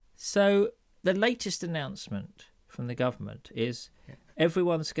So the latest announcement from the government is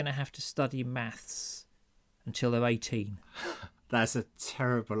everyone's going to have to study maths until they're 18. That's a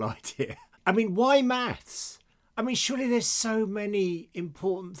terrible idea. I mean, why maths? I mean, surely there's so many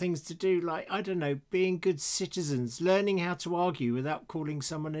important things to do, like, I don't know, being good citizens, learning how to argue without calling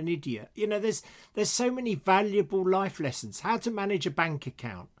someone an idiot. You know, there's so many valuable life lessons. How to manage a bank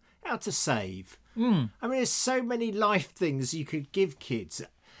account, how to save. I mean, there's so many life things you could give kids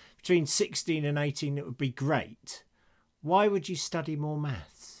between 16 and 18 that would be great. Why would you study more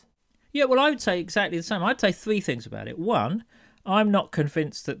maths? Yeah, well, I would say exactly the same. I'd say three things about it. One, I'm not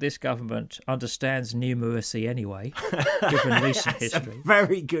convinced that this government understands numeracy anyway, given recent history. A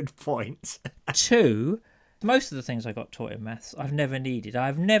very good point. Two, most of the things I got taught in maths I've never needed.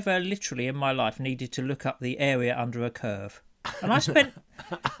 I've never literally in my life needed to look up the area under a curve. And I spent,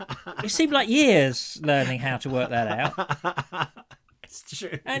 it seemed like years learning how to work that out. It's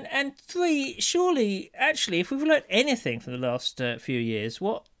true. And three, surely, actually, if we've learnt anything from the last few years,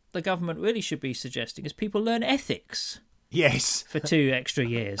 what the government really should be suggesting is people learn ethics. Yes. For 2 extra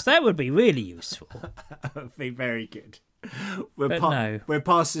years. That would be really useful. That would be very good. We'll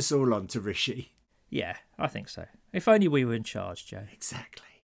pass this all on to Rishi. Yeah, I think so. If only we were in charge, Joe. Exactly.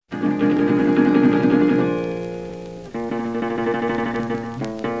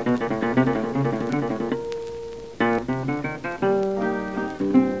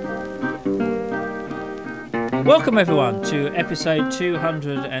 Welcome, everyone, to episode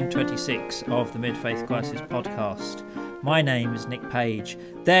 226 of the Mid-Faith Crisis podcast. My name is Nick Page,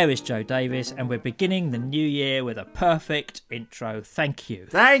 there is Joe Davis, and we're beginning the new year with a perfect intro. Thank you.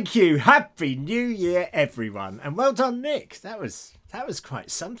 Thank you. Happy New Year, everyone. And well done, Nick. That was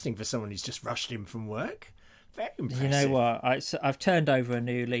quite something for someone who's just rushed in from work. Very impressive. You know what? I've turned over a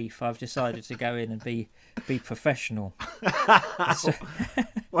new leaf. I've decided to go in and be professional.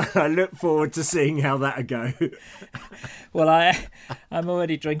 Well, I look forward to seeing how that'll go. Well, I'm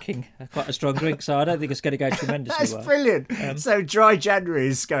already drinking quite a strong drink, so I don't think it's going to go tremendously well. That's brilliant. So dry January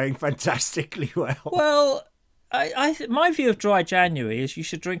is going fantastically well. Well, my view of dry January is you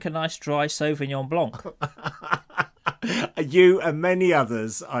should drink a nice dry Sauvignon Blanc. You and many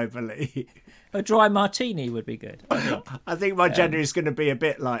others, I believe. A dry martini would be good. I think my January is going to be a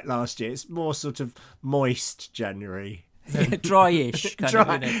bit like last year. It's more sort of moist January. Dryish, kind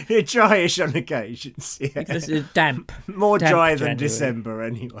of, isn't it? Dryish on occasions. Yeah. It's damp. More damp dry January. than December,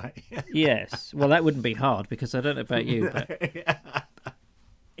 anyway. Yes. Well, that wouldn't be hard because I don't know about you, but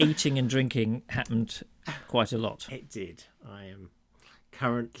eating and drinking happened quite a lot. It did. I am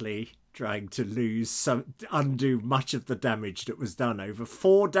currently trying to undo much of the damage that was done over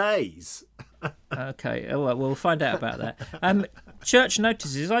 4 days. Okay, well, we'll find out about that. Church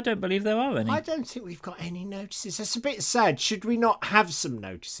notices, I don't believe there are any. I don't think we've got any notices. That's a bit sad. Should we not have some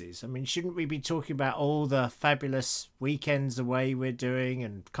notices? I mean, shouldn't we be talking about all the fabulous weekends away we're doing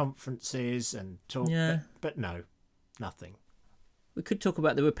and conferences and talk? Yeah. But no, nothing. We could talk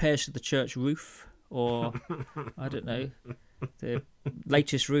about the repairs to the church roof or, I don't know, the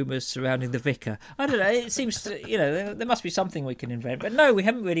latest rumours surrounding the vicar. I don't know, it seems to, there must be something we can invent. But no, we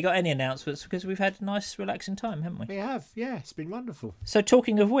haven't really got any announcements because we've had a nice relaxing time, haven't we? We have, yeah, it's been wonderful. So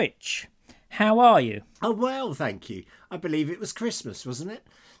talking of which, how are you? Oh, well, thank you. I believe it was Christmas, wasn't it?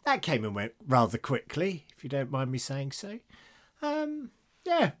 That came and went rather quickly, if you don't mind me saying so.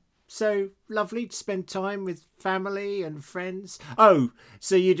 Yeah, so lovely to spend time with family and friends. Oh,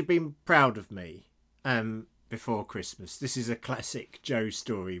 so you'd have been proud of me. Before Christmas. This is a classic Joe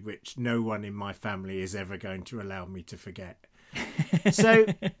story which no one in my family is ever going to allow me to forget. So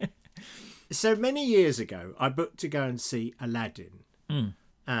many years ago, I booked to go and see Aladdin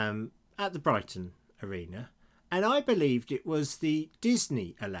at the Brighton Arena, and I believed it was the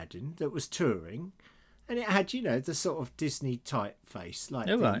Disney Aladdin that was touring, and it had, the sort of Disney typeface,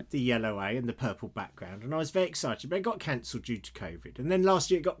 like the yellow A and the purple background, and I was very excited, but it got cancelled due to COVID, and then last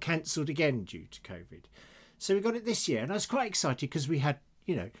year it got cancelled again due to COVID. So we got it this year, and I was quite excited because we had,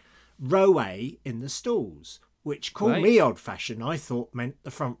 row A in the stalls, which, call me old-fashioned, I thought meant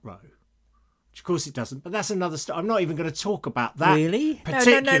the front row. Which, of course, it doesn't. But that's another story. I'm not even going to talk about that. Really?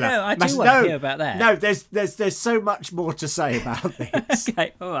 Particular. No. I do want to hear about that. No, there's so much more to say about this.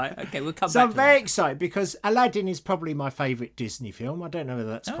 Okay, all right. Okay, we'll come back to that. So I'm very excited because Aladdin is probably my favourite Disney film. I don't know whether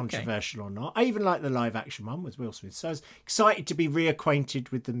that's controversial or not. I even like the live-action one with Will Smith. So I was excited to be reacquainted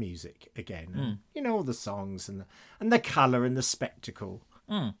with the music again. And, all the songs and the colour and the spectacle.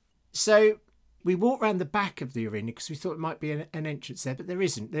 So we walked round the back of the arena because we thought it might be an entrance there, but there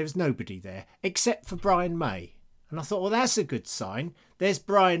isn't. There's nobody there except for Brian May. And I thought, well, that's a good sign. There's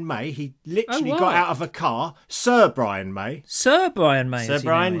Brian May. He literally Oh, got right. out of a car. Sir Brian May. Sir Brian May. Sir as he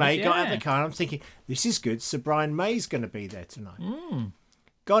Brian now May is, got out yeah. of the car. And I'm thinking, this is good. Sir Brian May's going to be there tonight. Mm.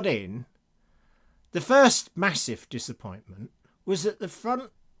 Got in. The first massive disappointment was that the front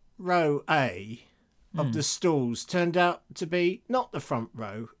row A of the stalls turned out to be not the front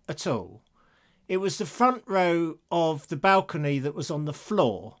row at all. It was the front row of the balcony that was on the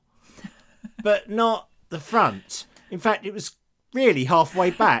floor, but not the front. In fact, it was really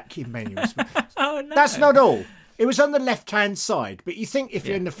halfway back in many respects. Oh, no. That's not all. It was on the left-hand side, but you think if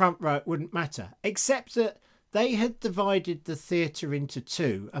you're in the front row it wouldn't matter, except that they had divided the theatre into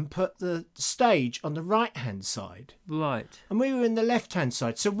two and put the stage on the right-hand side. Right. And we were in the left-hand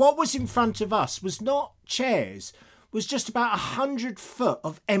side. So what was in front of us was not chairs, was just about 100 foot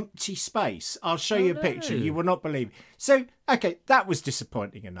of empty space. I'll show you a picture. no. You will not believe it. So, okay, that was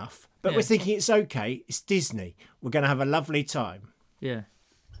disappointing enough. But Yeah. we're thinking it's okay. It's Disney. We're going to have a lovely time. Yeah.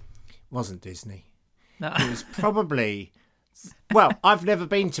 Wasn't Disney. No. It was probably... Well, I've never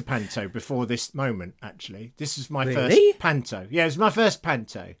been to Panto before this moment, actually. This was my Really? first Panto. Yeah, it was my first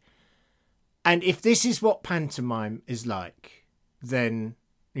Panto. And if this is what pantomime is like, then,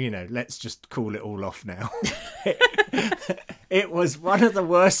 let's just call it all off now. It was one of the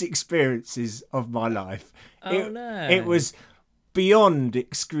worst experiences of my life. Oh, no. It was beyond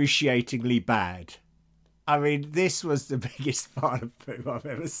excruciatingly bad. I mean, this was the biggest pile of poo I've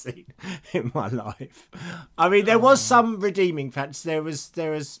ever seen in my life. I mean, there was some redeeming facts. There was,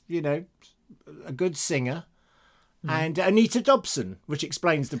 a good singer. And Anita Dobson, which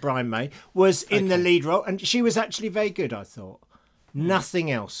explains the Brian May, was in the lead role. And she was actually very good, I thought.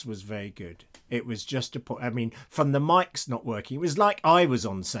 Nothing else was very good. It was just from the mics not working, it was like I was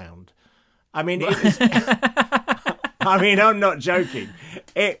on sound. I mean, it was... I'm not joking.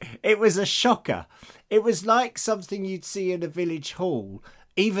 It was a shocker. It was like something you'd see in a village hall.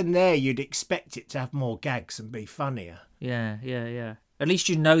 Even there, you'd expect it to have more gags and be funnier. Yeah. At least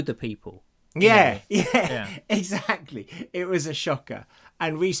you know the people. Yeah, Yeah. exactly. It was a shocker.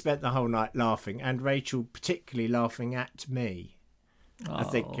 And we spent the whole night laughing, and Rachel particularly laughing at me. I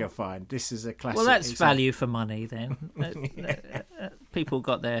think you'll find this is a classic. Well, that's example. value for money then. People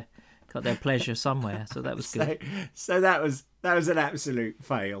got their pleasure somewhere, so that was good. So that was an absolute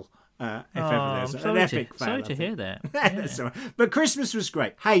fail. If ever there's an epic fail. Sorry to hear that. That's all right. But Christmas was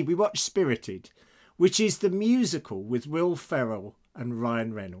great. Hey, we watched Spirited, which is the musical with Will Ferrell and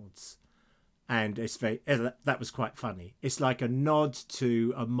Ryan Reynolds. And that was quite funny. It's like a nod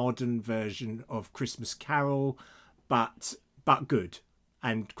to a modern version of Christmas Carol, but good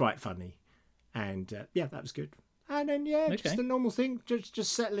and quite funny. And that was good. And then just the normal thing,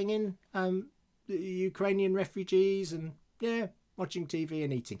 just settling in the Ukrainian refugees and watching TV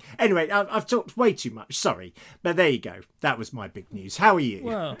and eating. Anyway, I've talked way too much. Sorry, but there you go. That was my big news. How are you?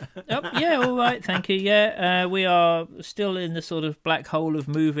 Well, all right, thank you. Yeah, we are still in the sort of black hole of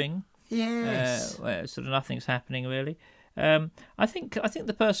moving. Yes. Where sort of nothing's happening really. I think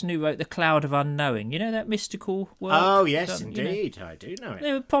the person who wrote The Cloud of Unknowing, that mystical work. Oh yes, done, indeed, I do know it.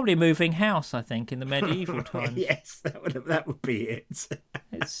 They were probably moving house, I think, in the medieval times. Yes, that would be it.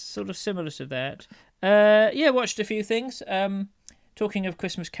 It's sort of similar to that. Watched a few things. Talking of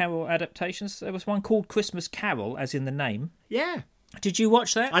Christmas Carol adaptations, there was one called Christmas Carol, as in the name. Yeah, Did you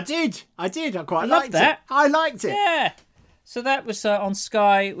watch that? I did. I quite loved liked that. it. I liked it. Yeah. So that was on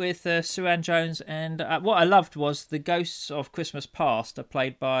Sky with Suran Jones, and what I loved was the Ghosts of Christmas Past are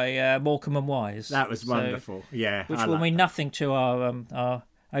played by Morecambe and Wise. That was wonderful. Yeah, which I will liked mean that. nothing to our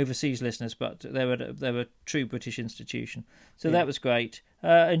overseas listeners, but they're a true British institution. So that was great.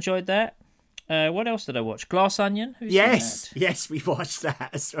 Enjoyed that. What else did I watch? Glass Onion? Have you seen Yes, we watched that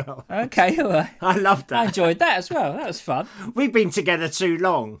as well. that? Okay, all right. I loved I that. enjoyed that as well. That was fun. We've been together too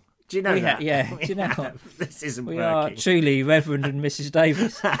long. Do you know that? Do you know what? This isn't We are working. truly Reverend and Mrs.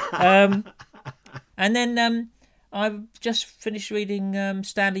 Davis. And then I've just finished reading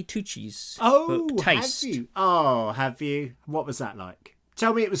Stanley Tucci's book, Taste. have you? Oh, have you? What was that like?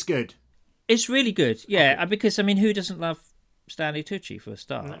 Tell me it was good. It's really good, yeah, because, who doesn't love Stanley Tucci for a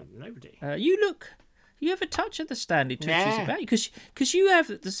start? No, nobody. You have a touch of the Stanley Tucci's Yeah. about you, because you have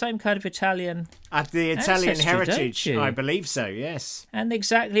the same kind of Italian The Italian Ancestry, heritage, don't you? I believe so, yes. and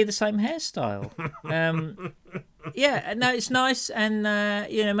exactly the same hairstyle. It's nice, and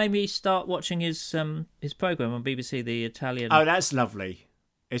made me start watching his program on BBC, the Italian. Oh, that's lovely.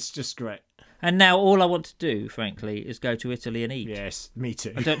 It's just great. And now all I want to do, frankly, is go to Italy and eat. Yes, me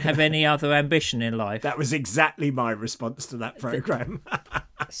too. I don't have any other ambition in life. That was exactly my response to that programme.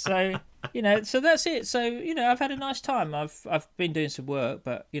 So so that's it. So I've had a nice time. I've been doing some work,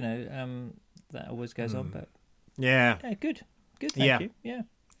 but that always goes on. But Yeah. Yeah, good. Good, thank you. Yeah.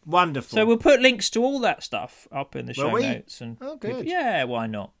 Wonderful. So we'll put links to all that stuff up in the show Will we? notes. And Oh, good. Yeah, why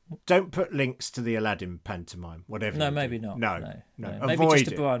not? Don't put links to the Aladdin pantomime, whatever. No, you maybe do. not. No. Maybe Avoid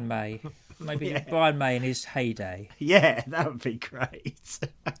just a it. Brian May. Maybe Brian May in his heyday. Yeah, that would be great.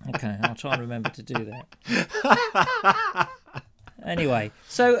 Okay, I'll try and remember to do that. Anyway,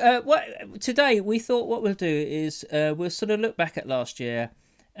 so today we thought what we'll do is we'll sort of look back at last year.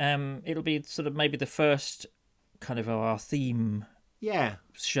 It'll be sort of maybe the first kind of our theme Yeah.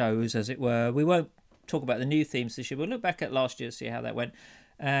 shows, as it were. We won't talk about the new themes this year. We'll look back at last year, see how that went,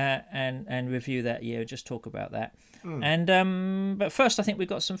 and review that year. Just talk about that. And but first, I think we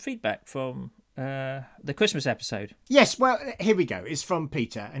got some feedback from the Christmas episode. Yes, well, here we go. It's from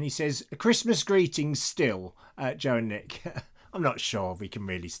Peter, and he says, Christmas greetings still, Joe and Nick. I'm not sure we can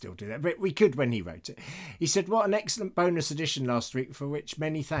really still do that, but we could when he wrote it. He said, what an excellent bonus edition last week, for which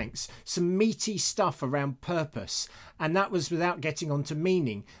many thanks. Some meaty stuff around purpose, and that was without getting onto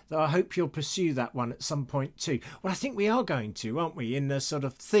meaning, though I hope you'll pursue that one at some point too. Well, I think we are going to, aren't we, in the sort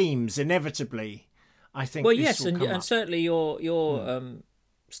of themes, inevitably. I think Well, this yes, will come and up. certainly your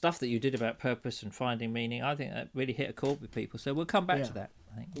stuff that you did about purpose and finding meaning, I think that really hit a chord with people. So we'll come back to that,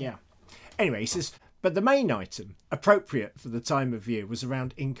 I think. Yeah. Anyway, he says, but the main item, appropriate for the time of year, was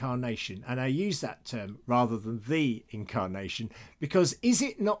around incarnation. And I use that term rather than the incarnation, because is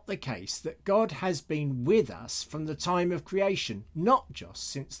it not the case that God has been with us from the time of creation, not just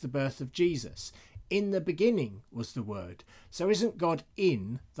since the birth of Jesus? In the beginning was the Word. So isn't God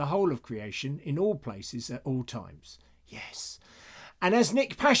in the whole of creation, in all places, at all times? Yes. And as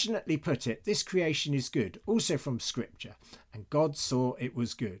Nick passionately put it, this creation is good, also from Scripture, and God saw it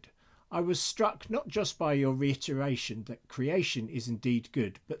was good. I was struck not just by your reiteration that creation is indeed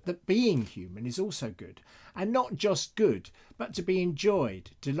good, but that being human is also good. And not just good, but to be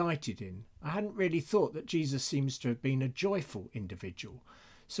enjoyed, delighted in. I hadn't really thought that Jesus seems to have been a joyful individual.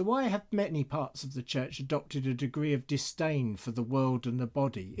 So why have many parts of the church adopted a degree of disdain for the world and the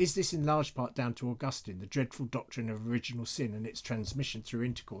body? Is this in large part down to Augustine, the dreadful doctrine of original sin and its transmission through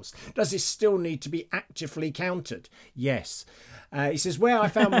intercourse? Does this still need to be actively countered? Yes. He says, where I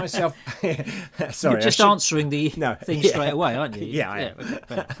found myself... Sorry, You're just answering the thing straight away, aren't you? Yeah, I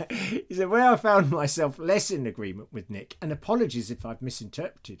am. He said, where I found myself less in agreement with Nick, and apologies if I've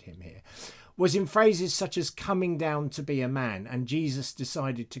misinterpreted him here, was in phrases such as coming down to be a man and Jesus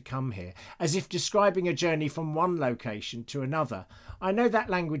decided to come here, as if describing a journey from one location to another. I know that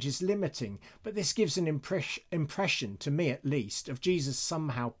language is limiting, but this gives an impression, to me at least, of Jesus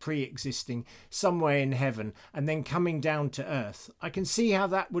somehow pre-existing somewhere in heaven and then coming down to earth. I can see how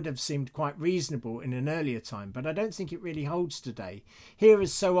that would have seemed quite reasonable in an earlier time, but I don't think it really holds today. Here,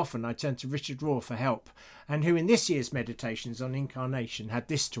 as so often, I turn to Richard Rohr for help, and who in this year's meditations on incarnation had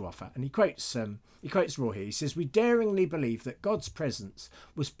this to offer. And he quotes Rohr here. He says, we daringly believe that God's presence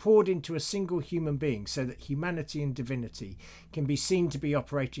was poured into a single human being so that humanity and divinity can be seen to be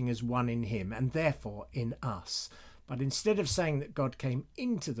operating as one in him and therefore in us. But instead of saying that God came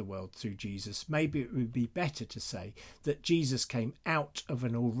into the world through Jesus, maybe it would be better to say that Jesus came out of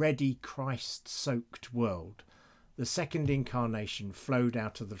an already Christ-soaked world. The second incarnation flowed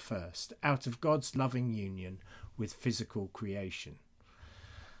out of the first, out of God's loving union with physical creation.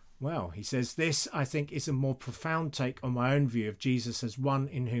 Well, he says, this, I think, is a more profound take on my own view of Jesus as one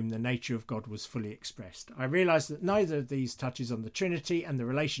in whom the nature of God was fully expressed. I realise that neither of these touches on the Trinity and the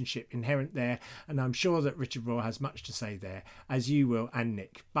relationship inherent there, and I'm sure that Richard Rohr has much to say there, as you will and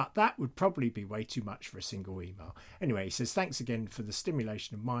Nick, but that would probably be way too much for a single email. Anyway, he says, thanks again for the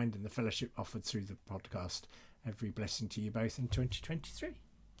stimulation of mind and the fellowship offered through the podcast. Every blessing to you both in 2023.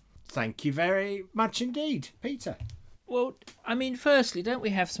 Thank you very much indeed, Peter. Well, I mean, firstly, don't we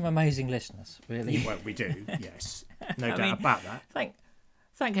have some amazing listeners, really? Well, we do, yes. No doubt about that.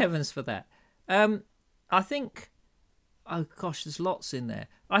 Thank heavens for that. I think, oh gosh, there's lots in there.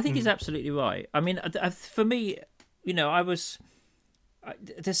 I think he's absolutely right. I mean, for me, you know,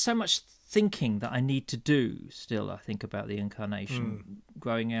 there's so much thinking that I need to do still, I think, about the incarnation,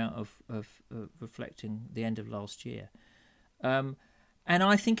 growing out of reflecting the end of last year. And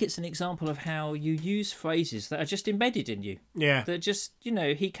I think it's an example of how you use phrases that are just embedded in you. Yeah. That just, you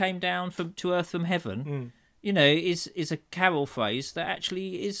know, he came down to earth from heaven, you know, is a carol phrase that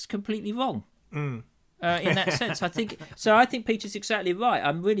actually is completely wrong. In that sense, I think Peter's exactly right.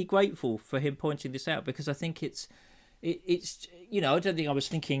 I'm really grateful for him pointing this out, because I think it's you know, I don't think I was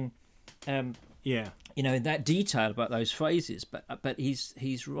thinking you know, in that detail about those phrases, but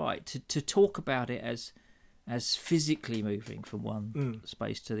he's right to talk about it as physically moving from one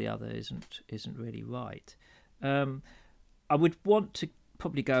space to the other isn't really right. I would want to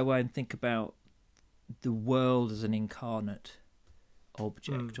probably go away and think about the world as an incarnate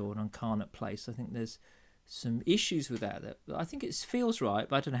object or an incarnate place. I think there's some issues with that I think it feels right,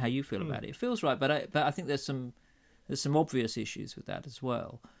 but I don't know how you feel about it. It feels right, but I think there's some obvious issues with that as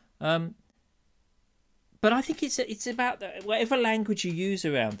well. But I think it's about whatever language you use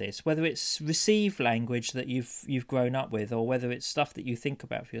around this, whether it's received language that you've grown up with, or whether it's stuff that you think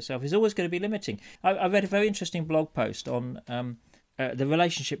about for yourself, is always going to be limiting. I read a very interesting blog post on the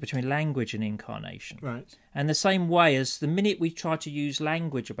relationship between language and incarnation. Right. And the same way as the minute we try to use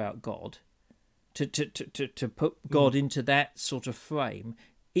language about God, to put God into that sort of frame,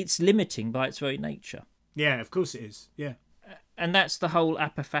 it's limiting by its very nature. Yeah, of course it is. Yeah. And that's the whole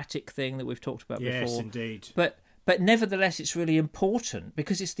apophatic thing that we've talked about before. Yes, indeed. But nevertheless, it's really important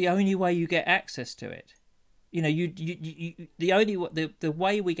because it's the only way you get access to it. You know, the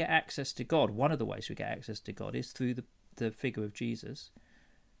way we get access to God, one of the ways we get access to God, is through the figure of Jesus,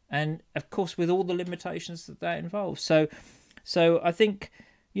 and of course with all the limitations that involves. So I think,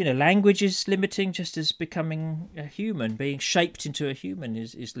 you know, language is limiting, just as becoming a human, being shaped into a human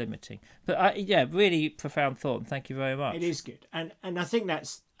is limiting. But really profound thought, and thank you very much. It is good, and I think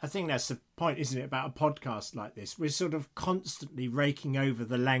that's the point, isn't it, about a podcast like this? We're sort of constantly raking over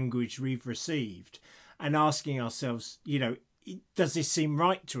the language we've received and asking ourselves, you know, does this seem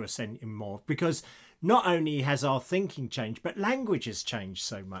right to us anymore? Because not only has our thinking changed, but language has changed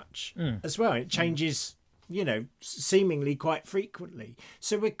so much as well. It changes, you know, seemingly quite frequently.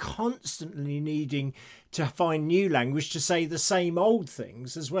 So we're constantly needing to find new language to say the same old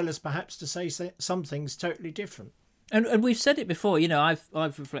things, as well as perhaps to say some things totally different. And we've said it before, you know,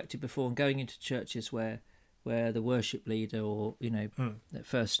 I've reflected before on going into churches where the worship leader, or, you know, the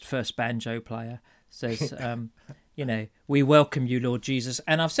first banjo player says, you know, we welcome you, Lord Jesus.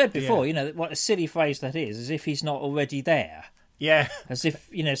 And I've said before, you know, what a silly phrase that is, as if he's not already there. Yeah. As if,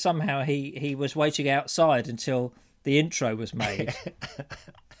 you know, somehow he was waiting outside until the intro was made.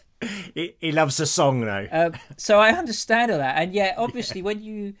 He loves a song, though. So I understand all that. And yet, obviously, when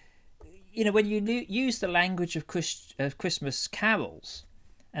you use the language of Christmas carols,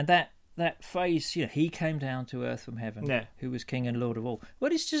 and that phrase, you know, he came down to earth from heaven, who was King and Lord of all.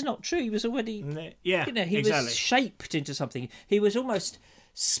 Well, it's just not true. He was already, you know, he was shaped into something. He was almost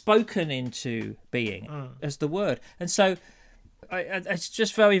spoken into being as the Word. And so it's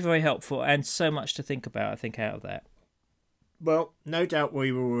just very, very helpful, and so much to think about, I think, out of that. Well, no doubt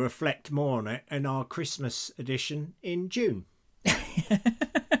we will reflect more on it in our Christmas edition in June.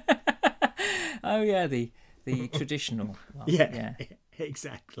 Oh, yeah, the traditional one. Yeah.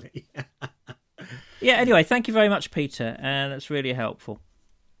 Exactly. Yeah, anyway, thank you very much, Peter, and that's really helpful.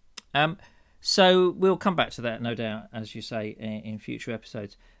 So we'll come back to that, no doubt, as you say, in future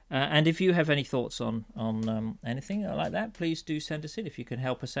episodes. And if you have any thoughts on anything like that, please do send us in if you can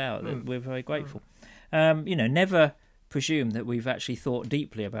help us out. We're very grateful. You know, never presume that we've actually thought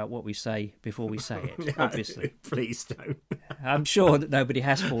deeply about what we say before we say it, obviously. Please don't. I'm sure that nobody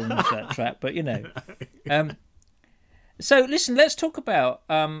has fallen into that trap, but, you know. So, listen, let's talk about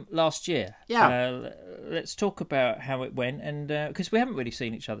last year. Yeah. Let's talk about how it went, and because we haven't really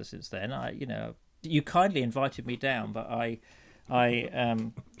seen each other since then. You kindly invited me down, but I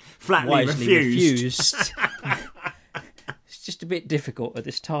flatly wisely refused. It's just a bit difficult at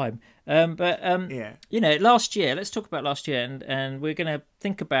this time. You know, last year, let's talk about last year, and we're going to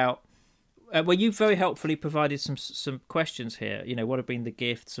think about. Well, you very helpfully provided some questions here. You know, what have been the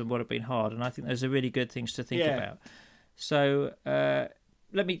gifts and what have been hard, and I think those are really good things to think about. So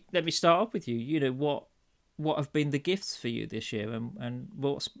let me start off with you. You know, what have been the gifts for you this year, and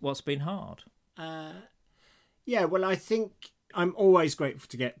what's been hard? Yeah, well, I think I'm always grateful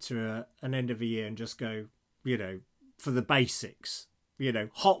to get to an end of a year and just go, you know, for the basics. You know,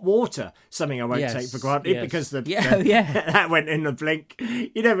 hot water, something I won't take for granted because that went in the blink.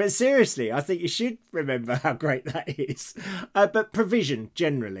 You know, but seriously, I think you should remember how great that is. But provision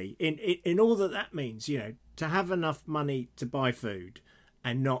generally, in all that means, you know, to have enough money to buy food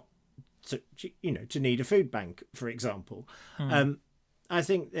and not to need a food bank, for example. I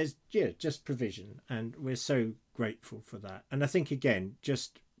think there's just provision, and we're so grateful for that. And I think again,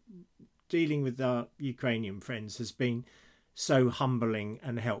 just dealing with our Ukrainian friends has been so humbling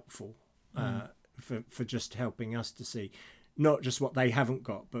and helpful for just helping us to see not just what they haven't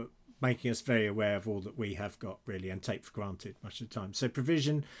got, but making us very aware of all that we have got, really, and take for granted much of the time. So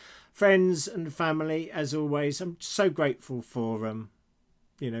provision, friends and family, as always. I'm so grateful for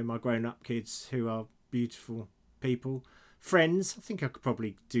my grown-up kids who are beautiful people. Friends, I think I could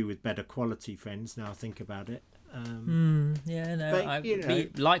probably do with better quality friends now I think about it.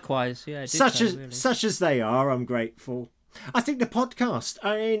 Likewise, such as they are, I'm grateful. I think the podcast,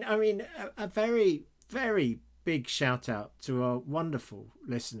 I mean, a very very big shout out to our wonderful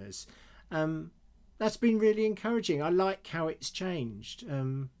listeners. That's been really encouraging. I like how it's changed.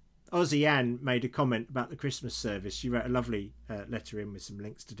 Aussie Ann made a comment about the Christmas service. She wrote a lovely letter in with some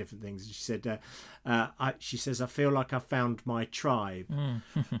links to different things. She said, she says, I feel like I found my tribe.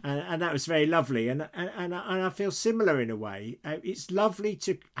 And that was very lovely. And I feel similar in a way. It's lovely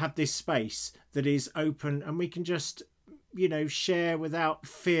to have this space that is open and we can just, share without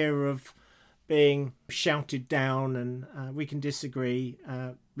fear of being shouted down, and we can disagree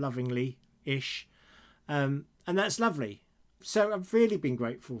lovingly-ish. And that's lovely. So I've really been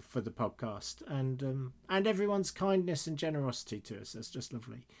grateful for the podcast and everyone's kindness and generosity to us. That's just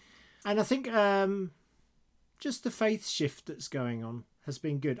lovely. And I think just the faith shift that's going on has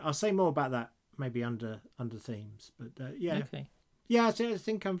been good. I'll say more about that maybe under themes. But yeah. Okay. Yeah, I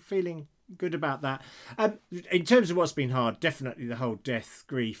think I'm feeling good about that. In terms of what's been hard, definitely the whole death,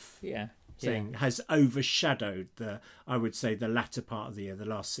 grief thing has overshadowed the latter part of the year, the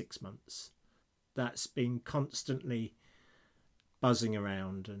last 6 months. That's been constantly buzzing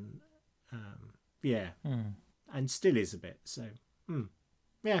around and and still is a bit. So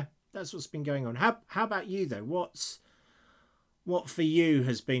that's what's been going on. How about you though? What for you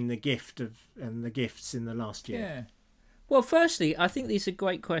has been the gift and the gifts in the last year? Yeah. Well, firstly, I think these are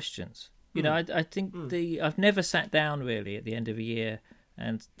great questions. I think I've never sat down really at the end of a year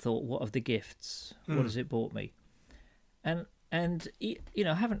and thought, what are the gifts? What has it brought me? And I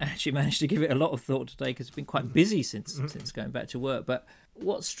haven't actually managed to give it a lot of thought today because it's been quite busy since going back to work. But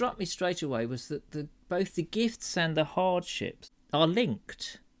what struck me straight away was that both the gifts and the hardships are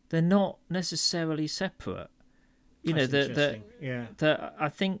linked. They're not necessarily separate. I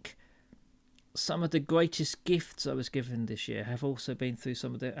think some of the greatest gifts I was given this year have also been through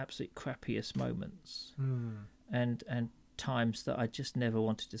some of the absolute crappiest moments and times that I just never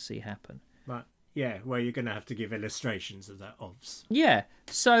wanted to see happen. Right. Yeah, well, you're going to have to give illustrations of that, obvs. Yeah.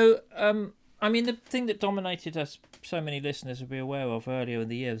 So, the thing that dominated us, so many listeners will be aware of earlier in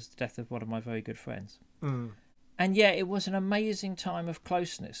the year, was the death of one of my very good friends. And yeah, it was an amazing time of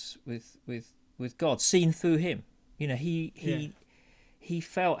closeness with God, seen through him. He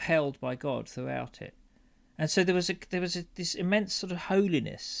felt held by God throughout it, and so there was this immense sort of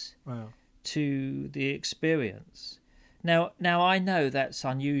holiness to the experience. Now I know that's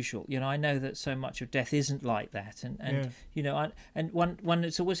unusual. I know that so much of death isn't like that, and one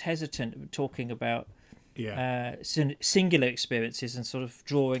is always hesitant talking about singular experiences and sort of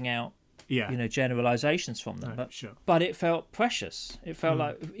drawing out generalizations from them. But it felt precious. It felt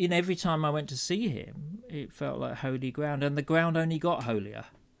like every time I went to see him, it felt like holy ground, and the ground only got holier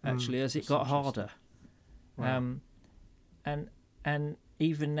actually as it got harder. Wow. And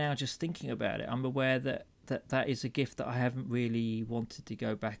even now, just thinking about it, I'm aware that is a gift that I haven't really wanted to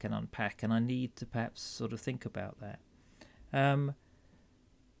go back and unpack, and I need to perhaps sort of think about that.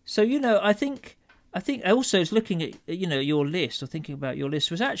 I think also is looking at your list or thinking about your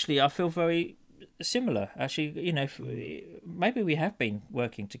list was actually, I feel very similar. Actually, maybe we have been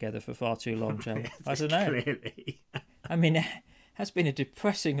working together for far too long, Joe. I don't know. Clearly. I mean, it has been a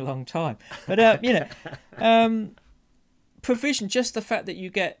depressing long time, but provision, just the fact that you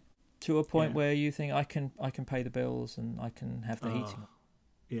get to a point where you think I can pay the bills and I can have the heating.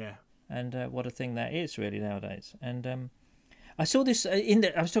 Yeah. And what a thing that is really nowadays. And I saw this I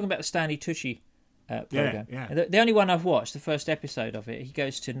was talking about the Stanley Tucci program. Yeah. The only one I've watched, the first episode of it, he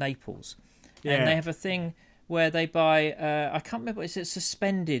goes to Naples, and they have a thing where they buy. I can't remember. It's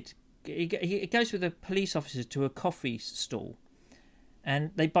suspended. He goes with the police officers to a coffee stall,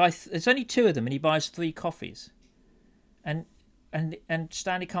 and they buy. There's only two of them, and he buys 3 coffees, and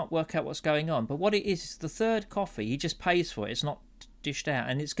Stanley can't work out what's going on. But what it is the third coffee. He just pays for it. It's not dished out,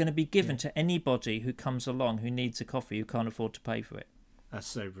 and it's going to be given to anybody who comes along who needs a coffee who can't afford to pay for it. That's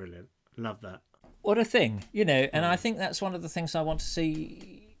so brilliant. Love that. What a thing, and I think that's one of the things I want to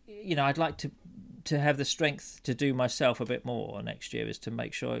see. I'd like to have the strength to do myself a bit more next year, is to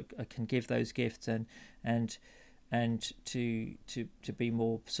make sure I can give those gifts and to be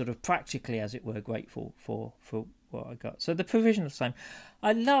more sort of practically, as it were, grateful for what I got. So the provision of the same.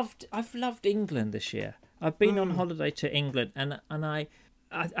 I've loved England this year. I've been on holiday to England, and I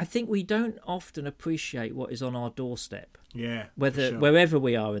think we don't often appreciate what is on our doorstep. Yeah. Wherever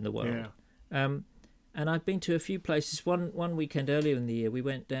we are in the world. Yeah. And I've been to a few places. One weekend earlier in the year, we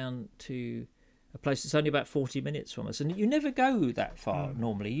went down to a place that's only about 40 minutes from us, and you never go that far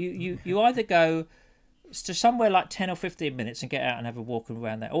normally. You either go to somewhere like 10 or 15 minutes and get out and have a walk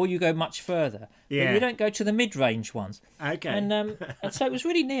around there, or you go much further. Yeah. But you don't go to the mid-range ones. Okay. And so it was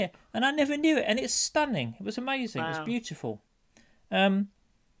really near, and I never knew it, and it's stunning. It was amazing. Wow. It was beautiful.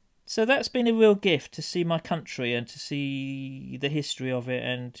 So that's been a real gift to see my country and to see the history of it,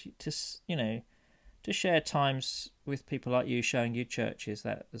 and to, you know, to share times with people like you, showing you churches.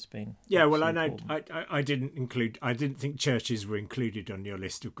 That has been Well, I know important. I didn't think churches were included on your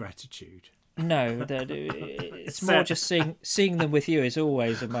list of gratitude. No, it's more just seeing them with you is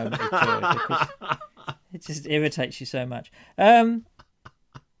always a moment of joy, because it just irritates you so much. I've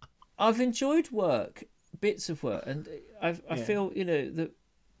enjoyed bits of work, and I feel, you know, that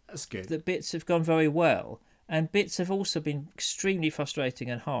That's good. the bits have gone very well, and bits have also been extremely frustrating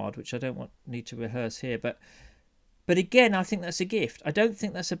and hard, which I don't need to rehearse here. But again, I think that's a gift. I don't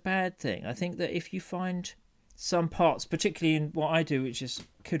think that's a bad thing. I think that if you find some parts, particularly in what I do, which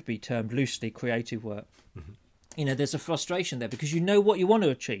could be termed loosely creative work, you know, there's a frustration there because you know what you want to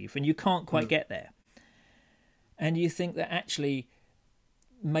achieve and you can't quite get there, and you think that actually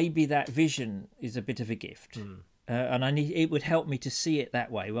maybe that vision is a bit of a gift. And it would help me to see it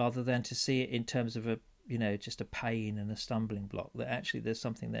that way rather than to see it in terms of just a pain and a stumbling block, that actually there's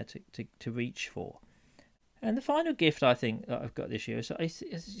something there to reach for. And the final gift I think that I've got this year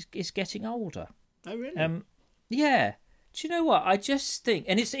is getting older. Oh, really? Yeah. Do you know what? I just think,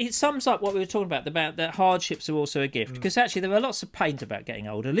 and it sums up what we were talking about that hardships are also a gift, because actually there are lots of pains about getting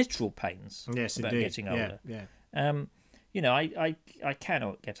older, literal pains Yes, about indeed. getting older. Yeah. You know, I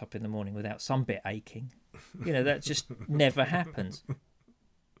cannot get up in the morning without some bit aching. You know, that just never happens.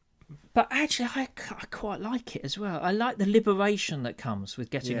 But actually, I quite like it as well. I like the liberation that comes with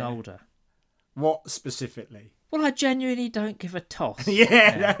getting older. What specifically? Well, I genuinely don't give a toss.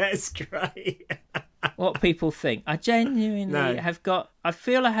 That's great. What people think. I genuinely I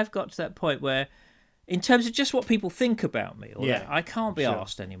feel I have got to that point where, in terms of just what people think about me, I can't be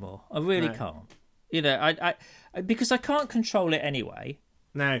asked anymore. I really can't. You know, I because I can't control it anyway.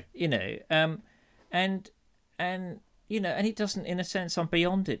 No. You know, and you know, and it doesn't, in a sense, I'm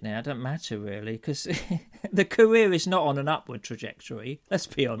beyond it now. It doesn't matter really, because the career is not on an upward trajectory. Let's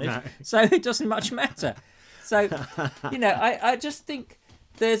be honest. No. So it doesn't much matter. So, you know, I just think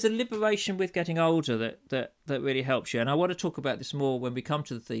there's a liberation with getting older that really helps you. And I want to talk about this more when we come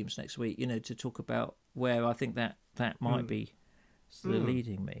to the themes next week, you know, to talk about where I think that might be sort of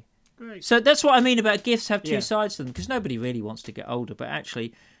leading me. Great. So that's what I mean about gifts have two sides to them, because nobody really wants to get older, but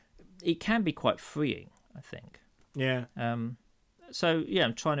actually it can be quite freeing, I think. Yeah. So, yeah,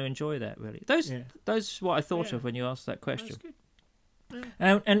 I'm trying to enjoy that, really. Those are what I thought of when you asked that question.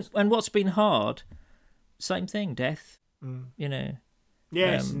 That's good. And what's been hard, same thing, death, you know.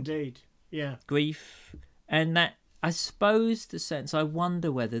 Yes, indeed. Yeah. Grief. And that, I suppose, the sense, I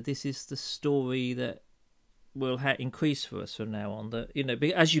wonder whether this is the story that will increase for us from now on. That, you know,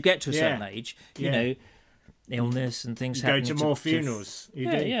 as you get to a certain age, you know, illness and things happen. Go to more funerals. You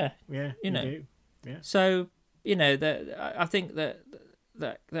do. Yeah. You know. Do. Yeah. So, you know, that I think that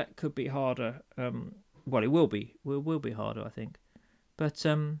could be harder. Well, it will be. Will be harder, I think. But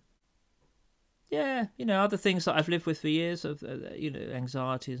yeah, you know, other things that I've lived with for years of you know,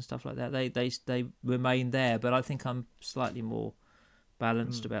 anxiety and stuff like that. They remain there, but I think I'm slightly more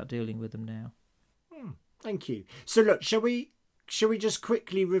balanced about dealing with them now. Thank you. So look, shall we just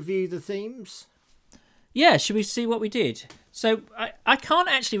quickly review the themes? Yeah, should we see what we did? So I can't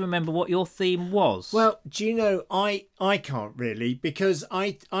actually remember what your theme was. Well, do you know, I can't really, because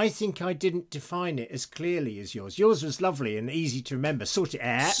I think I didn't define it as clearly as yours. Yours was lovely and easy to remember. Sort it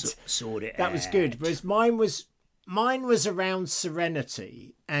out. Sort it out. That was good. Whereas mine was around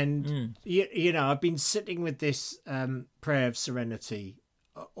serenity. And, you know, I've been sitting with this prayer of serenity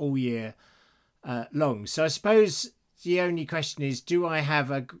all year long. So I suppose the only question is, do I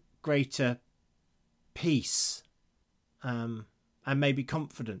have a greater peace and maybe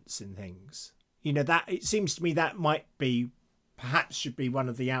confidence in things? You know, that it seems to me that perhaps should be one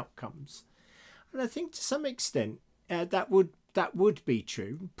of the outcomes. And I think to some extent that would be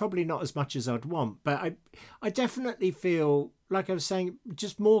true. Probably not as much as I'd want, but I definitely feel, like I was saying,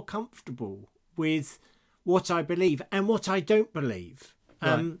 just more comfortable with what I believe and what I don't believe.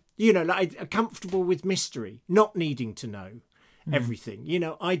 Right. You know, like comfortable with mystery, not needing to know everything. You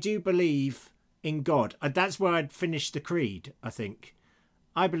know, I do believe in God. That's where I'd finish the creed, I think.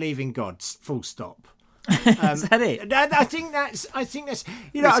 I believe in God, full stop. Is that it? I think that's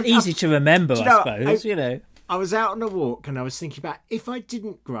you know, it's easy to remember, I suppose. You know, I was out on a walk and I was thinking about, if I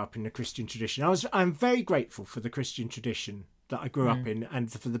didn't grow up in the Christian tradition, I'm very grateful for the Christian tradition that I grew up in,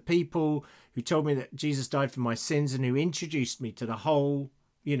 and for the people who told me that Jesus died for my sins and who introduced me to the whole,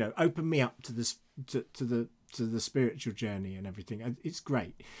 you know, opened me up to this to the spiritual journey and everything. It's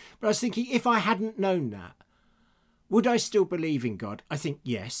great. But I was thinking, if I hadn't known that, would I still believe in God? I think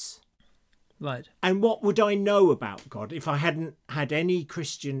yes. Right. And what would I know about God if I hadn't had any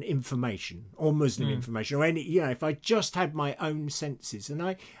Christian information or Muslim information or any, if I just had my own senses? And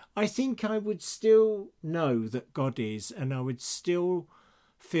I think I would still know that God is, and I would still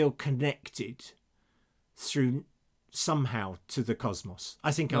feel connected through somehow to the cosmos.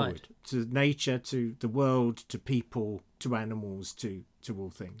 I think I would, to nature, to the world, to people, to animals, to all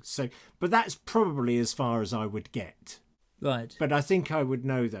things. So, but that's probably as far as I would get. Right. But I think I would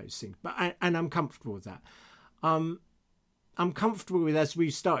know those things. And I'm comfortable with that. I'm comfortable with, as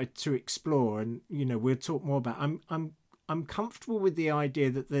we've started to explore, and we'll talk more about. I'm comfortable with the idea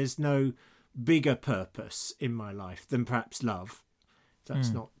that there's no bigger purpose in my life than perhaps love.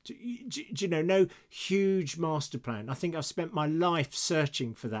 That's not, no huge master plan. I think I've spent my life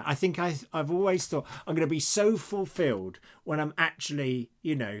searching for that. I think I've always thought I'm going to be so fulfilled when I'm actually,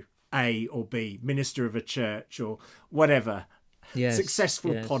 A or B, minister of a church or whatever,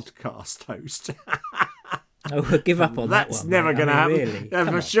 successful podcast host. Oh, we'll give up on that one. That's never going to happen.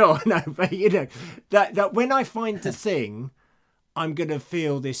 Really? For sure. No, but that when I find the thing, I'm going to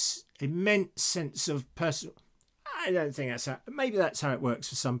feel this immense sense of personal. I don't think that's how. Maybe that's how it works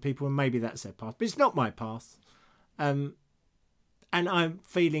for some people, and maybe that's their path. But it's not my path, and I'm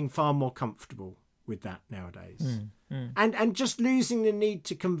feeling far more comfortable with that nowadays. And just losing the need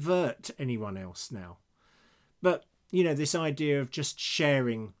to convert anyone else now. But this idea of just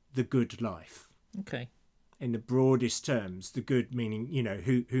sharing the good life. Okay. In the broadest terms, the good meaning,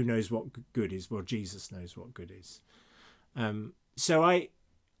 who knows what good is? Well, Jesus knows what good is. So I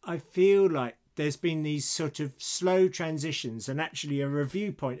feel like there's been these sort of slow transitions, and actually a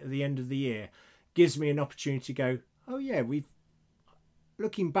review point at the end of the year gives me an opportunity to go, oh yeah,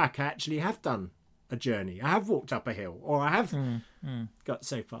 looking back, I actually have done a journey. I have walked up a hill, or I have got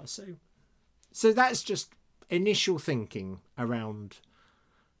so far. So that's just initial thinking around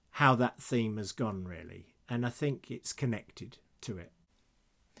how that theme has gone, really. And I think it's connected to it.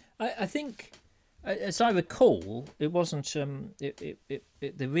 I think, as I recall, it wasn't. The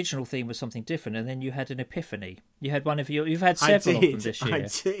original theme was something different, and then you had an epiphany. You had one of your. You've had several of them this year.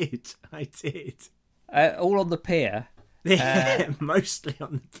 I did. All on the pier. Yeah, mostly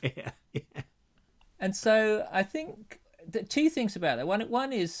on the pier. Yeah. And so I think two things about that.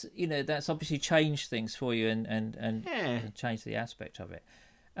 One is that's obviously changed things for you and changed the aspect of it.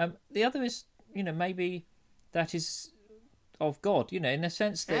 The other is maybe that is of God, in the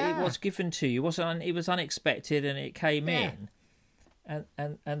sense that it was given to you. It was unexpected and it came in,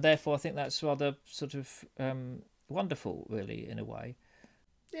 and therefore I think that's rather sort of wonderful, really, in a way.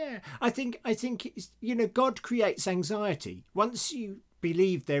 Yeah, I think it's, God creates anxiety. Once you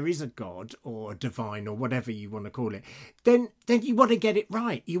believe there is a God or a divine or whatever you want to call it, then you want to get it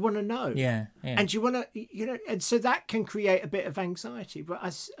right. You want to know. Yeah. And you want to, and so that can create a bit of anxiety. But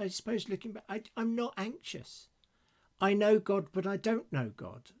I suppose looking back, I'm not anxious. I know God, but I don't know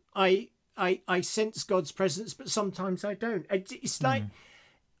God. I sense God's presence, but sometimes I don't. It's like,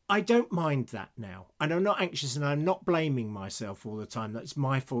 I don't mind that now. And I'm not anxious, and I'm not blaming myself all the time. That's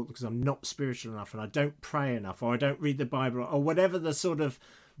my fault because I'm not spiritual enough and I don't pray enough, or I don't read the Bible, or whatever the sort of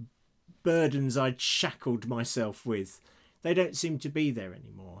burdens I'd shackled myself with. They don't seem to be there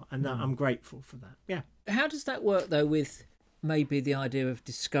anymore. And I'm grateful for that. Yeah. How does that work, though, with maybe the idea of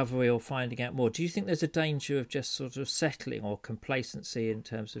discovery or finding out more? Do you think there's a danger of just sort of settling or complacency in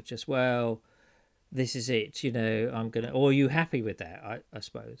terms of just, well, this is it, I'm going to... Or are you happy with that, I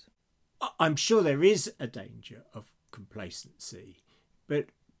suppose? I'm sure there is a danger of complacency,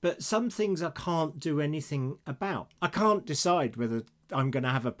 but some things I can't do anything about. I can't decide whether I'm going to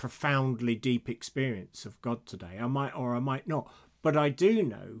have a profoundly deep experience of God today. I might or I might not. But I do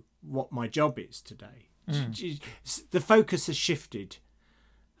know what my job is today. The focus has shifted.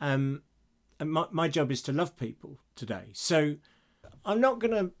 And my job is to love people today. So I'm not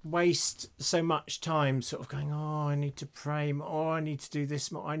going to waste so much time sort of going, oh, I need to pray more, oh, I need to do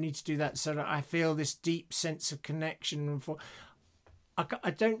this more, I need to do that, so that I feel this deep sense of connection.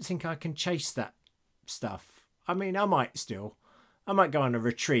 I don't think I can chase that stuff. I mean, I might go on a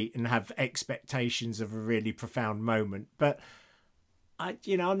retreat and have expectations of a really profound moment, but I'm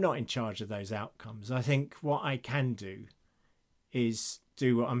not in charge of those outcomes. I think what I can do is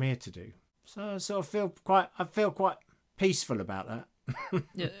do what I'm here to do. So I sort of feel quite peaceful about that.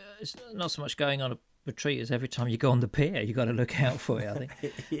 Yeah, it's not so much going on a retreat as every time you go on the pier, you got to look out for it, I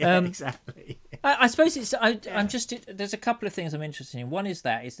think. Exactly. I suppose it's. I'm just. There's a couple of things I'm interested in. One is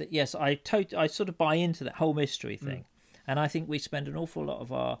that yes, I sort of buy into that whole mystery thing, and I think we spend an awful lot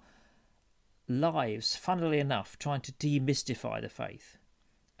of our lives, funnily enough, trying to demystify the faith.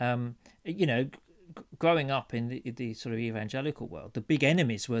 growing up in the sort of evangelical world, the big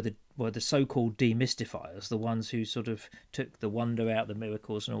enemies were the so-called demystifiers, the ones who sort of took the wonder out, the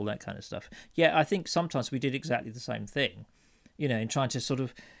miracles and all that kind of stuff. Yeah, I think sometimes we did exactly the same thing, in trying to sort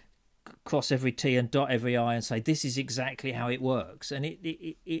of cross every T and dot every I and say this is exactly how it works, and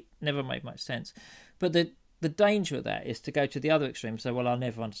it never made much sense. But the danger of that is to go to the other extreme, say, well, I'll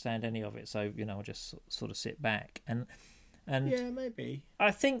never understand any of it, so I'll just sort of sit back and yeah, maybe.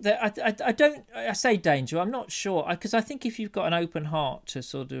 I think that I say danger, I'm not sure, because I think if you've got an open heart to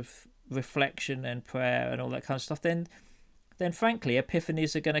sort of reflection and prayer and all that kind of stuff, then frankly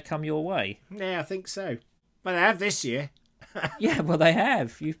epiphanies are going to come your way. Yeah, I think so. But I have this year. Yeah, well, they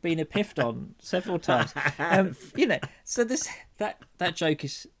have. You've been epiph'd on several times. So that joke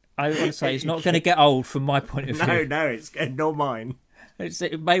is, I want to say, is not going to get old from my point of view. No, it's not mine.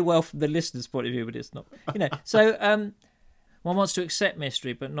 It may well from the listener's point of view, but it's not. So one wants to accept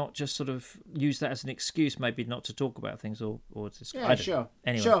mystery, but not just sort of use that as an excuse, maybe not to talk about things or to. Yeah, sure.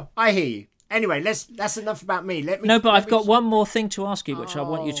 Anyway. Sure, I hear you. Anyway, that's enough about me. But I've got one more thing to ask you, which I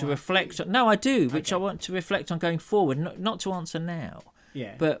want you to reflect on. No, I do, which I want to reflect on going forward, not to answer now.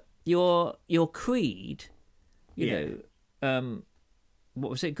 Yeah. But your creed, what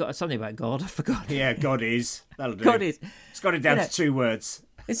was it? Got something about God? I forgot. Yeah, God is. That'll do. God is. It's got it down to 2 words.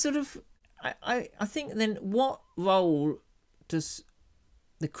 It's sort of. I think then, what role does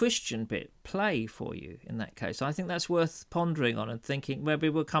the Christian bit play for you in that case? I think that's worth pondering on and thinking. Maybe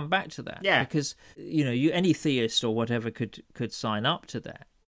we'll come back to that. Yeah. Because any theist or whatever could sign up to that.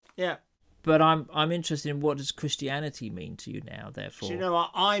 Yeah. But I'm interested in, what does Christianity mean to you now? Therefore, Do you know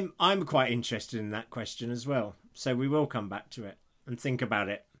what? I'm quite interested in that question as well. So we will come back to it and think about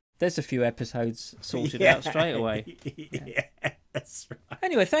it. There's a few episodes sorted out straight away. Yeah, that's right.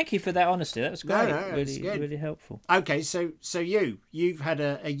 Anyway, thank you for that honesty. That was great. No, really, good. really helpful. Okay, so you've had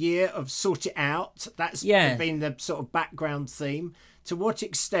a year of sort it out. That's been the sort of background theme. To what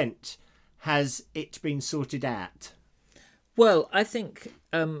extent has it been sorted out? Well, I think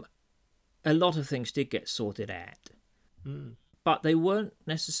a lot of things did get sorted out, but they weren't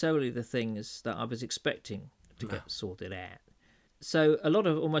necessarily the things that I was expecting to get sorted out. So a lot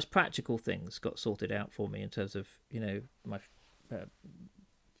of almost practical things got sorted out for me in terms of, my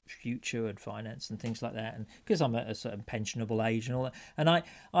future and finance and things like that, and because I'm at a certain pensionable age and all that, and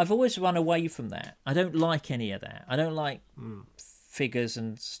I've always run away from that. I don't like any of that. I don't like figures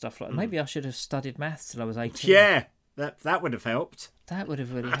and stuff like that. Maybe I should have studied maths till I was 18. Yeah, that would have helped. That would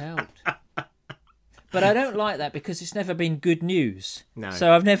have really helped. But I don't like that because it's never been good news. No.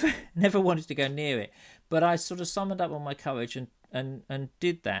 So I've never wanted to go near it. But I sort of summoned up all my courage and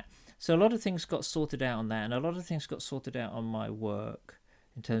did that. So a lot of things got sorted out on that, and a lot of things got sorted out on my work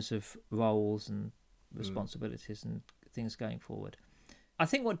in terms of roles and responsibilities and things going forward. I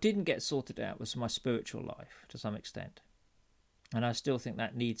think what didn't get sorted out was my spiritual life to some extent. And I still think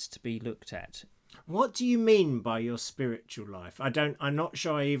that needs to be looked at. What do you mean by your spiritual life? I'm not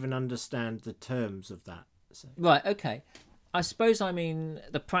sure I even understand the terms of that. So. Right, okay. I suppose I mean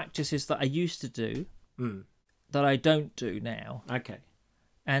the practices that I used to do that I don't do now. Okay.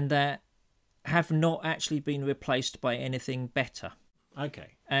 And that have not actually been replaced by anything better.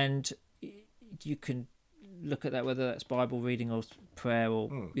 Okay. And you can look at that, whether that's Bible reading or prayer or,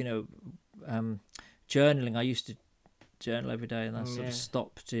 journaling. I used to journal every day, and I sort of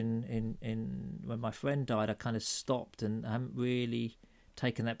stopped in when my friend died. I kind of stopped, and I haven't really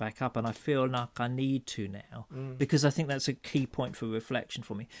taken that back up, and I feel like I need to now because I think that's a key point for reflection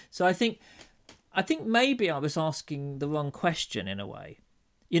for me. So I think maybe I was asking the wrong question in a way,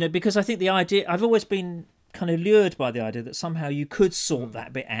 because I think the idea, I've always been kind of lured by the idea that somehow you could sort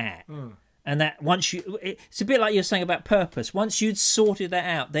that bit out. And that once it's a bit like you're saying about purpose. Once you'd sorted that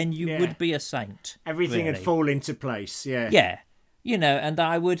out, then you would be a saint. Everything would fall into place. Yeah. Yeah. And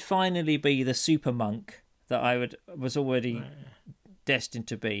I would finally be the super monk that I was already destined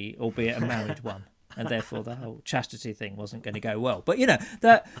to be, albeit a married one. And therefore the whole chastity thing wasn't going to go well. But,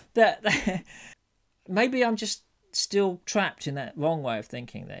 that maybe I'm just still trapped in that wrong way of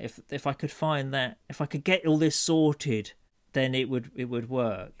thinking, that if I could find that, if I could get all this sorted, then it would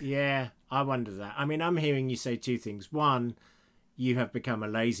work. Yeah, I wonder that. I mean, I'm hearing you say 2 things. One, you have become a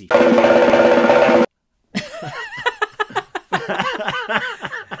lazy.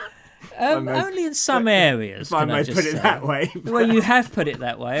 Only in some areas. If I may put it that way. Well, you have put it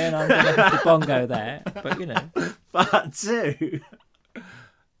that way, and I'm going to have to bongo that. But But 2,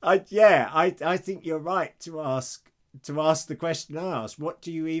 I think you're right to ask the question I asked. What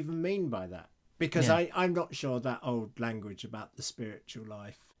do you even mean by that? Because I'm not sure that old language about the spiritual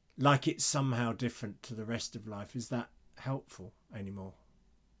life, like it's somehow different to the rest of life, is that helpful anymore,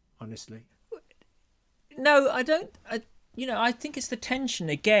 honestly. No, I don't. I think it's the tension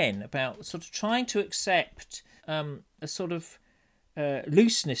again about sort of trying to accept a sort of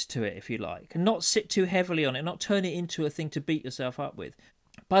looseness to it, if you like, and not sit too heavily on it, not turn it into a thing to beat yourself up with.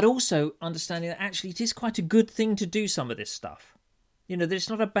 But also understanding that actually it is quite a good thing to do some of this stuff. That it's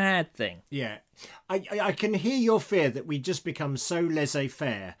not a bad thing. Yeah. I can hear your fear that we just become so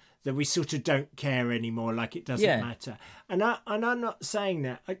laissez-faire that we sort of don't care anymore, like it doesn't matter. And I'm not saying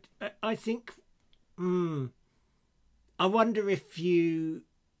that. I think, I wonder if you,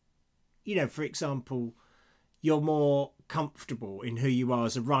 for example, you're more comfortable in who you are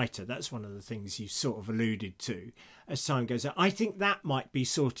as a writer. That's one of the things you sort of alluded to as time goes on. I think that might be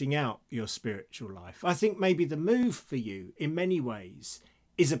sorting out your spiritual life. I think maybe the move for you in many ways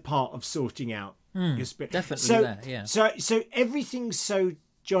is a part of sorting out your spirit. Definitely So everything's so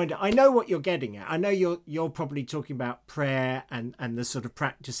joined up. I know what you're getting at. I know you're probably talking about prayer and the sort of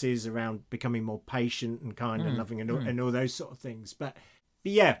practices around becoming more patient and kind and loving and all those sort of things. But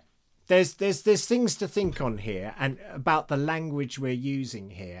yeah, there's things to think on here and about the language we're using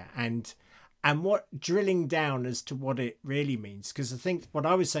here and what drilling down as to what it really means. Because I think what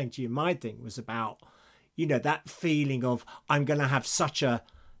I was saying to you, my thing was about, that feeling of I'm going to have such a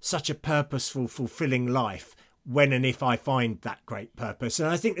purposeful, fulfilling life when and if I find that great purpose. And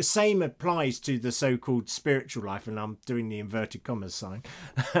I think the same applies to the so-called spiritual life. And I'm doing the inverted commas sign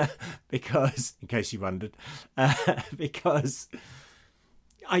because, in case you wondered, because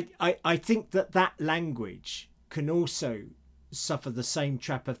I think that language can also suffer the same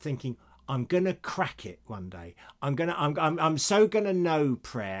trap of thinking, I'm going to crack it one day. I'm so going to know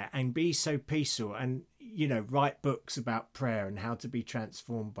prayer and be so peaceful and, write books about prayer and how to be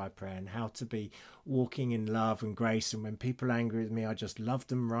transformed by prayer and how to be walking in love and grace. And when people are angry with me, I just love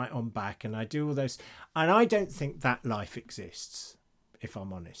them right on back. And I do all those. And I don't think that life exists, if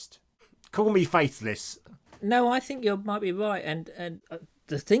I'm honest. Call me faithless. No, I think you might be right. And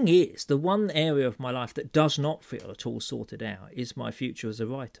the thing is, the one area of my life that does not feel at all sorted out is my future as a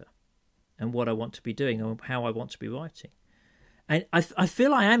writer and what I want to be doing and how I want to be writing. And I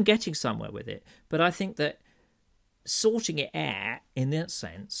feel I am getting somewhere with it, but I think that sorting it out in that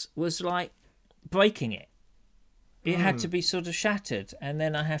sense was like breaking it. It had to be sort of shattered, and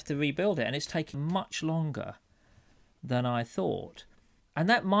then I have to rebuild it, and it's taking much longer than I thought. And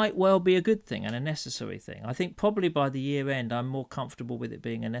that might well be a good thing and a necessary thing. I think probably by the year end, I'm more comfortable with it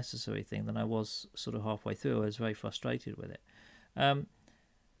being a necessary thing than I was sort of halfway through. I was very frustrated with it.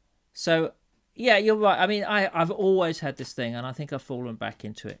 So, yeah, you're right. I mean, I've always had this thing, and I think I've fallen back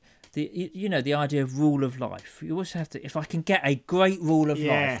into it. The idea of rule of life. You always have to, if I can get a great rule of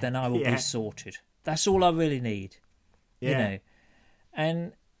life, then I will be sorted. That's all I really need.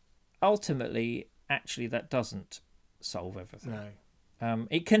 And ultimately, actually, that doesn't solve everything. No.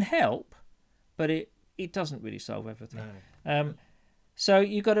 It can help, but it doesn't really solve everything. No. So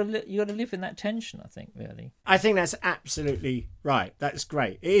you got to live in that tension, I think, really. I think that's absolutely right. That's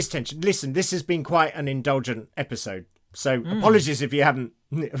great. It is tension. Listen, this has been quite an indulgent episode. So apologies if you haven't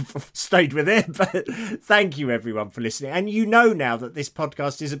stayed with it, but thank you everyone for listening. And now that this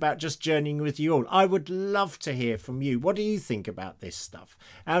podcast is about just journeying with you all. I would love to hear from you. What do you think about this stuff?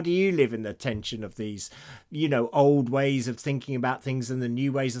 How do you live in the tension of these, old ways of thinking about things and the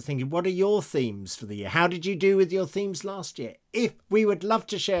new ways of thinking? What are your themes for the year? How did you do with your themes last year? If we would love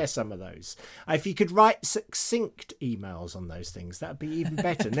to share some of those. If you could write succinct emails on those things, that'd be even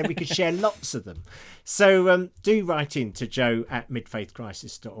better. And then we could share lots of them. So do write in to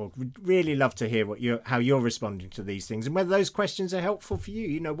joe@midfaithcrisis.org. We'd really love to hear how you're responding to these things and whether those questions are helpful for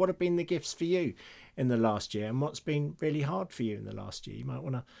you. What have been the gifts for you in the last year and what's been really hard for you in the last year. You might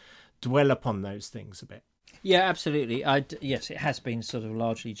want to dwell upon those things a bit. Yeah, absolutely. Yes, it has been sort of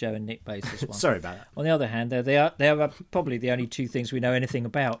largely Joe and Nick based, this one. Sorry about that. On the other hand, they are probably the only two things we know anything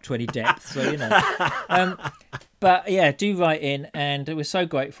about to any depth. So, but yeah, do write in, and we're so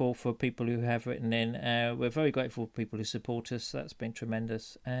grateful for people who have written in. We're very grateful for people who support us. That's been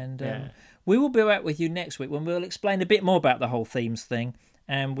tremendous. And we will be back with you next week when we'll explain a bit more about the whole themes thing,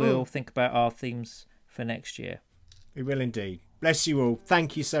 and we'll think about our themes for next year. We will indeed. Bless you all.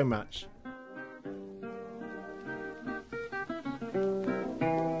 Thank you so much.